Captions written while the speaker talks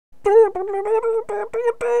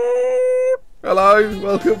Hello,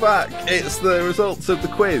 welcome back. It's the results of the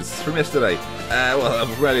quiz from yesterday.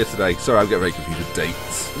 From earlier today. Sorry, I'm getting very confused with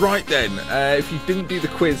dates. Right then, if you didn't do the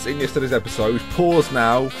quiz in yesterday's episode, pause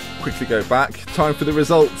now, quickly go back. Time for the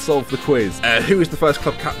results of the quiz. Who is the first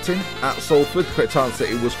club captain at Salford? The correct answer,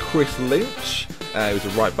 it was Chris Lynch. He was a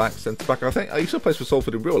right back, centre back, I think. He still plays for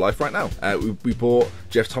Salford in real life right now. We bought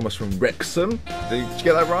Jeff Thomas from Wrexham. Did you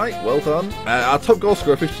get that right? Well done. Our top goal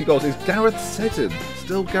scorer, 52 goals, is Gareth Seddon.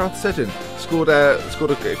 Still Gareth Seddon. Scored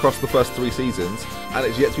across the first 3 seasons, and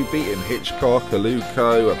it's yet to be beaten. Hitchcock,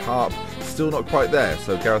 Aluko, and Harp. Still not quite there,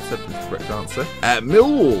 so Gareth Seddon is the correct answer.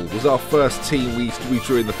 Millwall was our first team we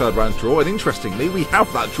drew in the third round draw, and interestingly, we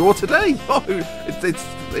have that draw today. Oh,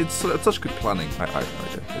 it's such good planning.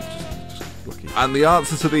 It's just lucky. And the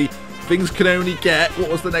answer to the things can only get, what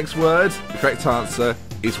was the next word? The correct answer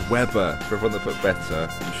is Weber. For everyone that put better,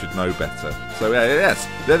 you should know better. So yes,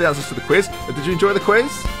 they're the answers to the quiz. Did you enjoy the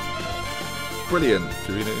quiz? Brilliant,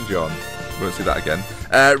 Javina and John. We won't see that again.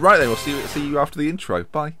 Right then, we'll see you after the intro.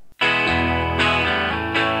 Bye.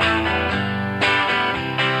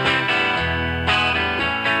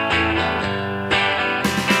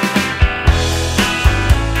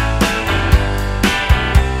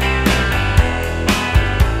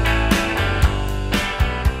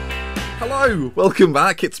 Hello, welcome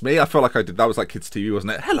back. It's me. I felt like I did. That was like Kids TV,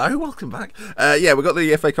 wasn't it? Hello, welcome back. Yeah, we've got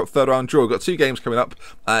the FA Cup third round draw. We've got 2 games coming up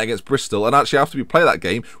against Bristol. And actually, after we play that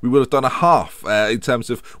game, we would have done a half in terms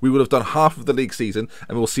of we would have done half of the league season,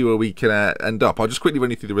 and we'll see where we can end up. I'll just quickly run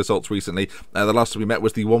you through the results recently. The last time we met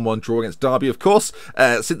was the 1-1 draw against Derby, of course.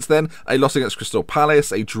 Since then, a loss against Crystal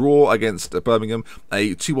Palace, a draw against Birmingham,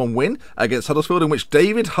 a 2-1 win against Huddersfield, in which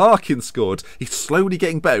David Harkin scored. He's slowly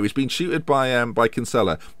getting better. He's been tutored by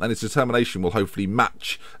Kinsella, and his determination will hopefully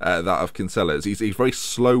match that of Kinsella's. He's very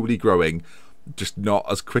slowly growing, just not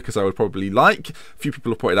as quick as I would probably like. A few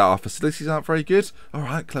people have pointed out our facilities aren't very good.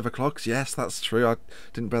 Alright, clever clogs, yes, that's true, I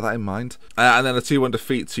didn't bear that in mind. And then a 2-1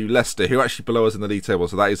 defeat to Leicester, who are actually below us in the league table,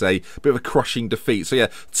 so that is a bit of a crushing defeat. So yeah,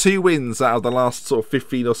 2 wins out of the last sort of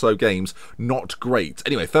 15 or so games, not great.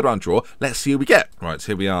 Anyway, third round draw, let's see who we get. Right,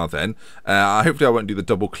 here we are then. Hopefully I won't do the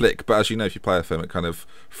double click, but as you know, if you play FM, it kind of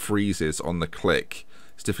freezes on the click.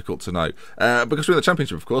 It's difficult to know. Because we're in the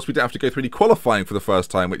Championship, of course, we don't have to go through any qualifying for the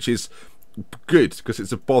first time, which is good, because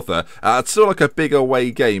it's a bother. It's still like a big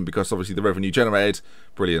away game, because obviously the revenue generated,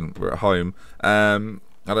 brilliant, we're at home. I don't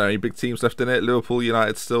know, any big teams left in it? Liverpool,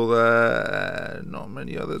 United still there, not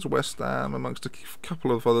many others, West Ham amongst a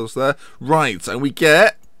couple of others there. Right, and we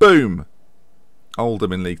get, boom,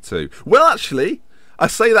 Oldham in League 2. Well, actually, I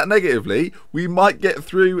say that negatively, we might get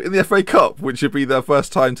through in the FA Cup, which would be their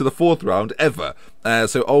first time to the 4th round ever.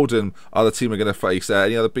 So Oldham are the team we're going to face.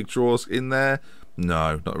 Any other big draws in there?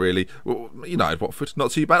 No, not really. Well, United, Watford,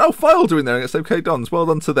 not too bad. Oh, Fylde are in there against OK Dons. Well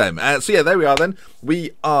done to them. So yeah, there we are then.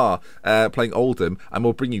 We are playing Oldham, and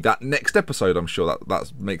we'll bring you that next episode. I'm sure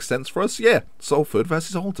that makes sense for us. Yeah, Salford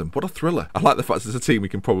versus Oldham. What a thriller. I like the fact it's a team we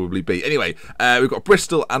can probably beat. Anyway, we've got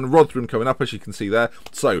Bristol and Rotherham coming up, as you can see there.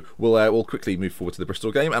 So we'll quickly move forward to the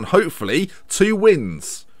Bristol game, and hopefully 2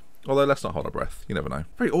 wins. Although, let's not hold our breath. You never know.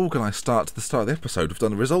 Very organised start to the start of the episode. We've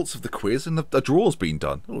done the results of the quiz, and the draw's been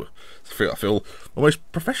done. Ooh, I feel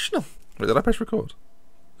almost professional. Wait, did I press record?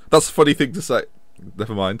 That's a funny thing to say.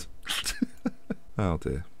 Never mind. Oh,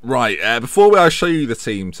 dear. Right, before I show you the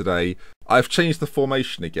team today, I've changed the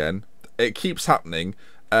formation again. It keeps happening.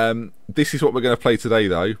 This is what we're going to play today,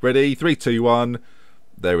 though. Ready? 3, 2, 1...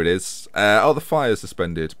 There it is. Oh, the fire's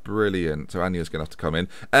suspended. Brilliant. So Anya's going to have to come in.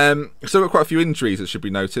 So we've got quite a few injuries that should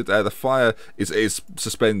be noted. The fire is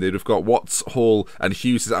suspended. We've got Watts, Hall, and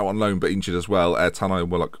Hughes is out on loan but injured as well. Tanai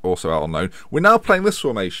and Willock also out on loan. We're now playing this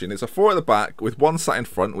formation. It's a 4 at the back with 1 sat in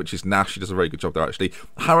front, which is Nash. He does a very good job there, actually.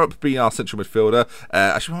 Harrop being our central midfielder.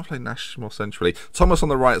 Actually, I want to play Nash more centrally. Thomas on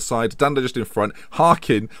the right side. Danda just in front.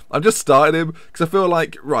 Harkin. I'm just starting him because I feel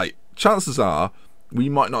like, right, chances are we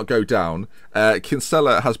might not go down.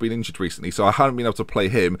 Kinsella has been injured recently, so I haven't been able to play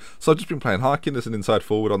him. So I've just been playing Harkin as an inside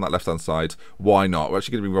forward on that left-hand side. Why not? We're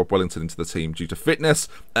actually going to bring Rob Wellington into the team due to fitness.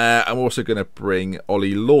 And we're also going to bring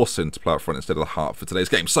Ollie Lawson to play up front instead of the Hart for today's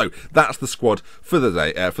game. So that's the squad for the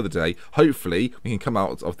day. Hopefully, we can come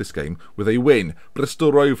out of this game with a win.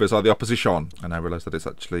 Bristol Rovers are the opposition. And I realise that it's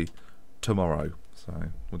actually tomorrow. So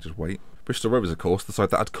we'll just wait. Bristol Rovers, of course, the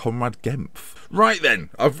side that had Conrad Gempf. Right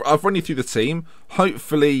then, I've run you through the team.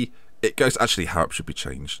 Hopefully it goes... Actually, Harrop should be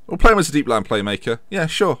changed. We'll play him as a deep line playmaker. Yeah,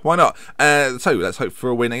 sure, why not? So let's hope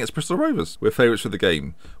for a win against Bristol Rovers. We're favourites for the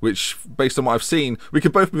game, which, based on what I've seen, we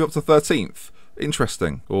could both move up to 13th.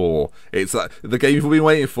 Interesting. Or it's the game you've all been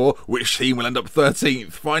waiting for. Which team will end up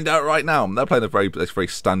 13th? Find out right now. They're playing a very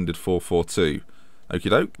standard 4-4-2. Okie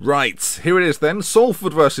doke. Right, here it is then.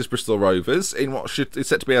 Salford versus Bristol Rovers in what is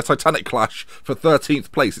set to be a titanic clash for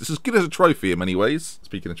 13th place. It's as good as a trophy in many ways.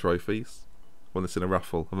 Speaking of trophies, won this in a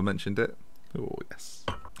raffle. Have I mentioned it? Oh, yes.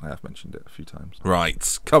 I have mentioned it a few times.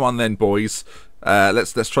 Right, come on then, boys.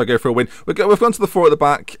 Let's try go for a win. We've gone to the 4 at the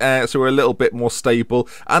back, so we're a little bit more stable.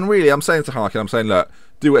 And really, I'm saying to Harkin, I'm saying, look,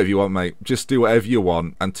 do whatever you want, mate. Just do whatever you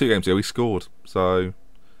want. And 2 games ago, we scored. So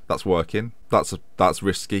that's working. That's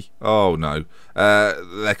risky. Oh, no.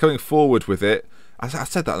 They're coming forward with it. I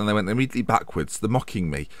said that and they went immediately backwards. They're mocking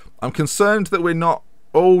me. I'm concerned that we're not...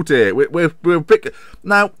 Oh, dear. We're a bit...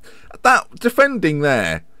 Now, that defending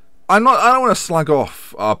there... I don't want to slag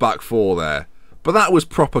off our back 4 there, but that was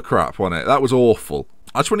proper crap, wasn't it? That was awful.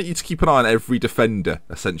 I just wanted you to keep an eye on every defender,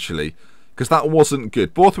 essentially, because that wasn't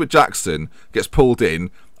good. Borthwick Jackson gets pulled in.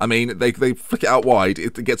 I mean, they flick it out wide.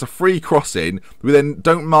 It gets a free cross in. We then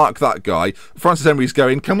don't mark that guy. Francis Emery's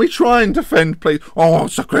going, can we try and defend, please? Oh,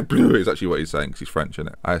 sacre bleu is actually what he's saying, because he's French,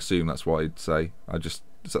 isn't it? I assume that's what he'd say. Is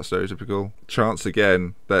that stereotypical? Chance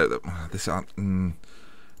again. This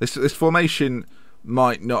formation...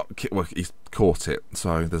 might not... Well, he's caught it,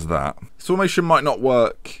 so there's that. This formation might not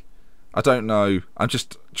work. I don't know. I'm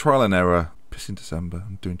just... Trial and error. Piss in December.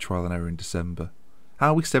 I'm doing trial and error in December.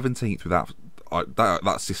 How are we 17th without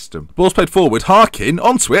that system? Ball's played forward. Harkin.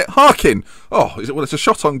 Onto it. Harkin. Oh, well, it's a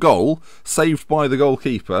shot on goal. Saved by the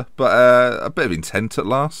goalkeeper. But a bit of intent at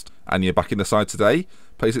last. And you're back in the side today.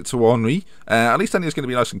 Plays it to Henry. At least Henry's going to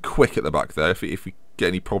be nice and quick at the back there if we get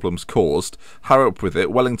any problems caused. Harrop with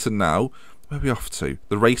it. Wellington now. Where are we off to?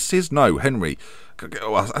 The races? No, Henry.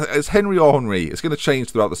 It's Henry or Henry. It's going to change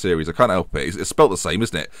throughout the series. I can't help it. It's spelt the same,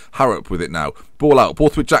 isn't it? Harrop with it now. Ball out.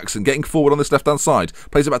 Borthwick Jackson getting forward on this left-hand side.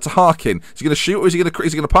 Plays it back to Harkin. Is he going to shoot or is he going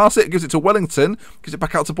to pass it? Gives it to Wellington. Gives it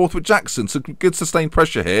back out to Borthwick Jackson. So good sustained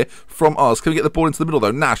pressure here from us. Can we get the ball into the middle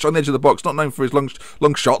though? Nash on the edge of the box. Not known for his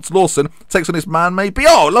long shots. Lawson takes on his man maybe.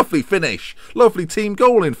 Oh, lovely finish. Lovely team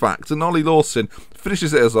goal in fact. And Ollie Lawson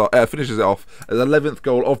finishes it off as 11th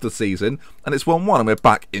goal of the season, and it's 1-1 and we're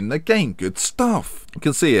back in the game. Good stuff. You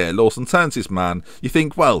can see here Lawson turns his man. You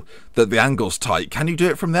think, well, that the angle's tight, can you do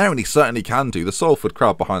it from there? And he certainly can do. The Salford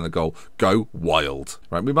crowd behind the goal go wild.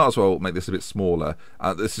 Right, we might as well make this a bit smaller.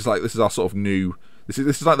 This is our sort of new... This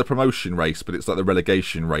is like the promotion race, but it's like the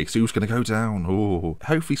relegation race. Who's going to go down? Oh,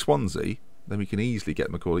 hopefully Swansea. Then we can easily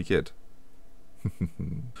get Macaulay Kidd.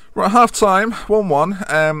 Right, half time,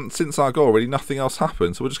 1-1. Since our goal, really nothing else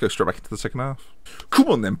happened, so we'll just go straight back into the second half. Come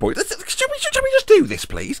on then, boys. Shall we just do this,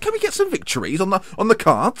 please? Can we get some victories on the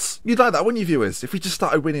cards? You'd like that, wouldn't you, viewers? If we just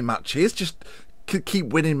started winning matches, just keep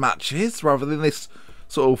winning matches rather than this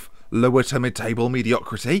sort of lower to mid-table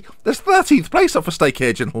mediocrity. There's 13th place up for stake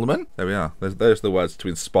here, gentlemen. There we are. There's the words to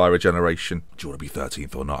inspire a generation. Do you want to be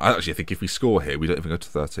 13th or not? I actually think if we score here, we don't even go to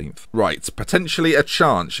 13th. Right, potentially a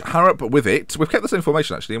chance. Harrop with it. We've kept the same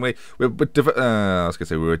formation, actually, and I was going to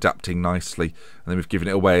say we're adapting nicely, and then we've given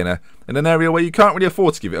it away in an area where you can't really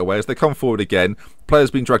afford to give it away as they come forward again.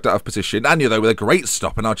 Players being dragged out of position. And though with a great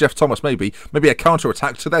stop, and now Jeff Thomas maybe a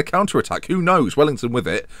counter-attack to their counter-attack. Who knows? Wellington with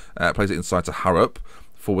it. Plays it inside to Harrop.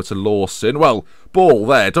 Forward to Lawson. Well, ball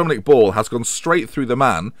there. Dominic Ball has gone straight through the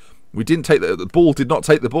man. We didn't take the ball. Did not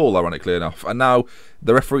take the ball, ironically enough. And now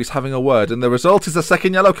the referee's having a word, and the result is a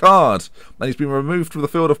second yellow card. And he's been removed from the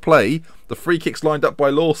field of play. The free kick's lined up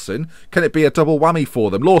by Lawson. Can it be a double whammy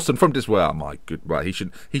for them? Lawson from this. Well, my good. Right,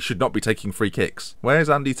 he should not be taking free kicks. Where's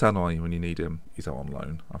Andy Tannoy when you need him? He's out on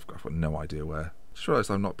loan. I've got no idea where. Just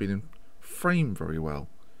realised I've not been in frame very well.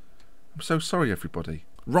 I'm so sorry, everybody.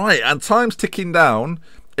 Right, and time's ticking down.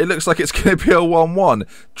 It looks like it's going to be a 1-1.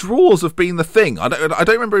 Draws have been the thing. I don't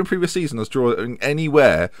remember in previous seasons us drawing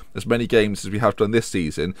anywhere as many games as we have done this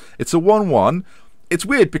season. It's a 1-1. It's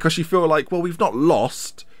weird because you feel like, well, we've not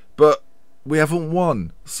lost, but we haven't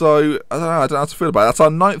won. So, I don't know how to feel about it. That's our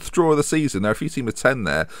 9th draw of the season. There are a few teams with 10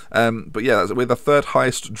 there. But yeah, we're the 3rd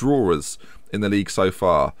highest drawers in the league so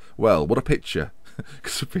far. Well, what a picture.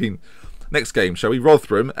 Because we've been... Next game, shall we?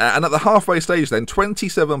 Rotherham. And at the halfway stage then,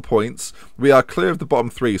 27 points. We are clear of the bottom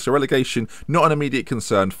 3. So relegation, not an immediate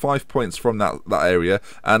concern. 5 points from that area.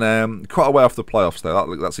 And quite a way off the playoffs there.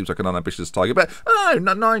 That seems like an unambitious target. But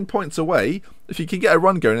 9 points away. If you can get a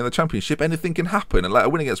run going in the Championship, anything can happen. And like a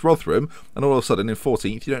win against Rotherham, and all of a sudden in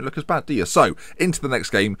 14th, you don't look as bad, do you? So, into the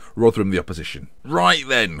next game, Rotherham the opposition. Right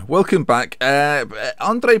then, welcome back.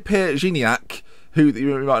 Andre Pierre-Gignac, who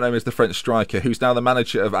you might know as the French striker, who's now the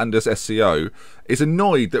manager of Anders SCO, is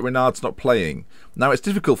annoyed that Renard's not playing. Now, it's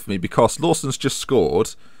difficult for me because Lawson's just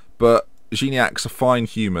scored, but Gignac's a fine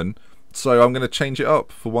human, So I'm going to change it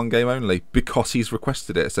up for one game only because he's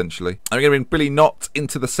requested it. Essentially, I'm going to bring Billy Knott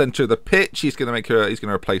into the centre of the pitch. He's going to he's going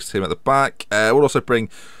to replace him at the back. We'll also bring.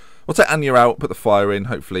 We'll take Anya out, put the fire in.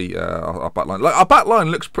 Hopefully, our back line. Like, our back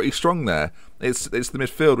line looks pretty strong there. It's the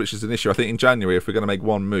midfield which is an issue. I think in January, if we're going to make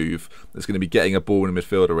one move, it's going to be getting a ball and a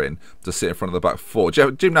midfielder in to sit in front of the back four.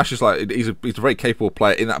 Jim Nash is like he's a very capable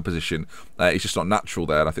player in that position. He's just not natural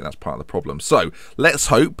there, and I think that's part of the problem. So let's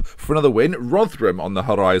hope for another win. Rotherham on the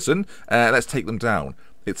horizon. Let's take them down.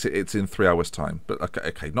 It's in 3 hours' time, but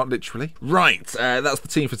okay, not literally. Right, that's the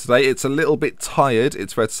team for today. It's a little bit tired,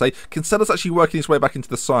 it's fair to say. Kinsella's actually working his way back into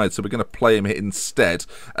the side, so we're going to play him instead.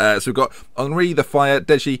 So we've got Henri, The Fire,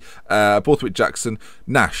 Deji, Borthwick Jackson,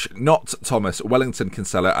 Nash, Knott, Thomas, Wellington,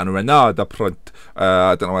 Kinsella, and Renard Dapront.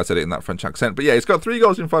 I don't know why I said it in that French accent, but yeah, he's got 3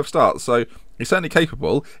 goals in 5 starts, so he's certainly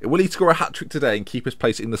capable. Will he score a hat-trick today and keep his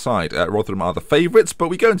place in the side? Rotherham are the favourites, but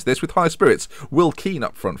we go into this with high spirits. Will Keane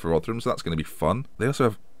up front for Rotherham, so that's going to be fun. They also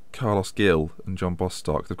have Carlos Gill and John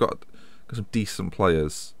Bostock. They've got some decent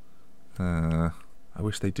players. I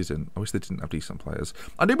wish they didn't. I wish they didn't have decent players.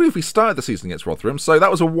 I do believe we started the season against Rotherham, so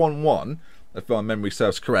that was a 1-1. If my memory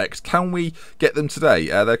serves correct. Can we get them today?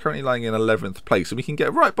 They're currently lying in 11th place, and we can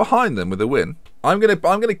get right behind them with a win. I'm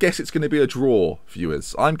gonna guess it's going to be a draw,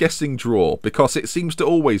 viewers. I'm guessing draw because it seems to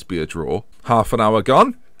always be a draw. Half an hour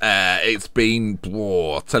gone. It's been.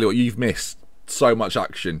 Tell you what, you've missed so much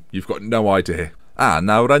action. You've got no idea.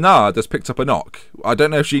 Now Renard has picked up a knock. I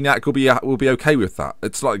don't know if Gignac will be okay with that.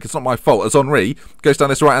 It's not my fault. As Henri goes down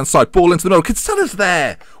this right hand side, ball into the middle. Kinsella's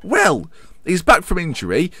there. Well. He's back from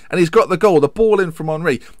injury, and he's got the goal. The ball in from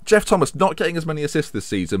Henri. Jeff Thomas not getting as many assists this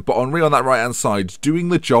season, but Henri on that right-hand side doing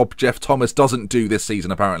the job Jeff Thomas doesn't do this season,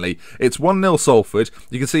 apparently. It's 1-0 Salford.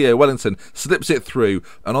 You can see here Wellington slips it through,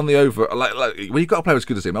 and on the when you've got a player as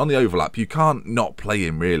good as him, on the overlap, you can't not play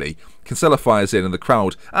him, really. Kinsella fires in, and the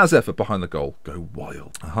crowd, as ever, behind the goal, go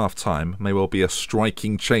wild. At half-time may well be a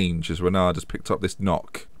striking change as Renard has picked up this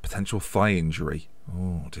knock. Potential thigh injury.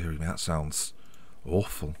 Oh, dearie me, that sounds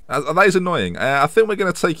awful. That is annoying. I think we're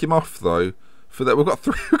going to take him off though. For that, we've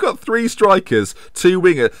got three strikers, 2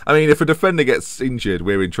 wingers. I mean, if a defender gets injured,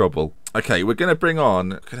 we're in trouble. Okay, we're going to bring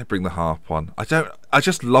the Harp on. I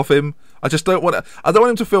just love him. I don't want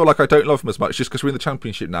him to feel like I don't love him as much just because we're in the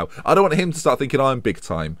Championship now. I don't want him to start thinking I'm big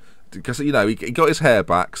time because he got his hair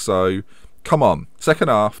back. So come on. Second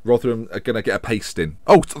half, Rotherham are going to get a pasting.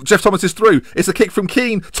 Oh, Jeff Thomas is through. It's a kick from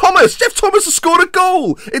Keane. Jeff Thomas has scored a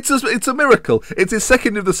goal. It's a miracle. It's his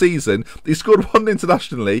 2nd of the season. He scored 1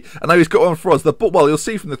 internationally, and now he's got 1 for us. Well, you'll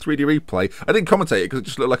see from the 3D replay. I didn't commentate it because it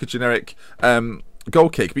just looked like a generic goal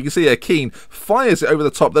kick. But you can see here, Keane fires it over the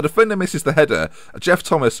top. The defender misses the header. Jeff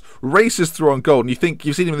Thomas races through on goal, and you think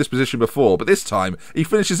you've seen him in this position before, but this time he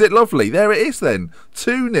finishes it lovely. There it is then.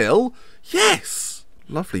 2-0. Yes!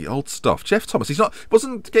 Lovely old stuff. Jeff Thomas,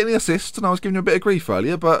 wasn't getting the assists, and I was giving him a bit of grief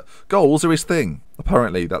earlier, but goals are his thing.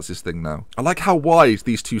 Apparently, that's his thing now. I like how wide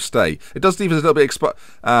these two stay. It does leave us a little bit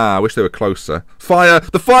I wish they were closer.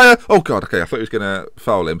 The fire! Oh, God, okay, I thought he was going to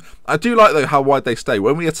foul him. I do like, though, how wide they stay.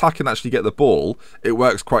 When we attack and actually get the ball, it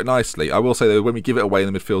works quite nicely. I will say, though, when we give it away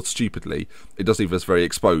in the midfield stupidly, it does leave us very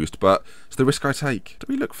exposed, but it's the risk I take. Do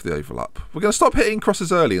we look for the overlap? We're going to stop hitting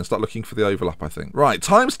crosses early and start looking for the overlap, I think. Right,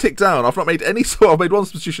 time's ticked down. I've not made any I've made 1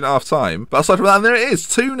 substitution at half-time, but aside from that, there it is.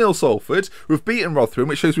 2-0 Salford. We've beaten Rotherham,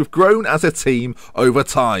 which shows we've grown as a team over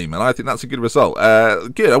time, and I think that's a good result.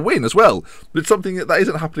 Good, a win as well. It's something that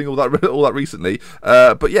isn't happening all that recently.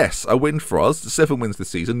 But yes, a win for us. 7 wins this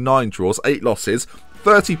season, 9 draws, 8 losses,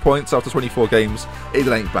 30 points after 24 games. It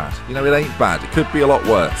ain't bad. It ain't bad. It could be a lot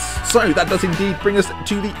worse. So that does indeed bring us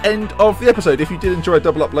to the end of the episode. If you did enjoy a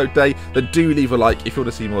double upload day, then do leave a like. If you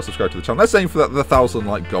want to see more, subscribe to the channel. Let's aim for the 1,000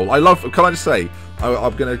 like goal. Can I just say,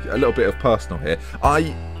 I'm going to a little bit of personal here.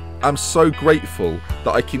 I'm so grateful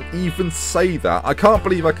that I can even say that. I can't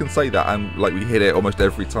believe I can say that, and we hit it almost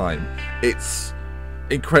every time. It's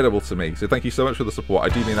incredible to me. So thank you so much for the support.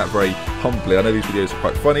 I do mean that very humbly. I know these videos are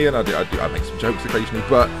quite funny, and I make some jokes occasionally,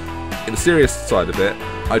 but in the serious side of it,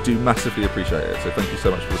 I do massively appreciate it. So thank you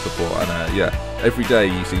so much for the support. And yeah, every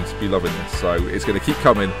day you seem to be loving this, so it's going to keep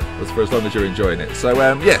coming for as long as you're enjoying it. So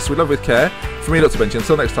yes, we love with care. From me, Dr. Benji.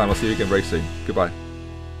 Until next time, I'll see you again very soon. Goodbye.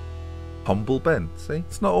 Humble Ben. See?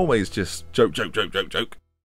 It's not always just joke, joke, joke, joke, joke.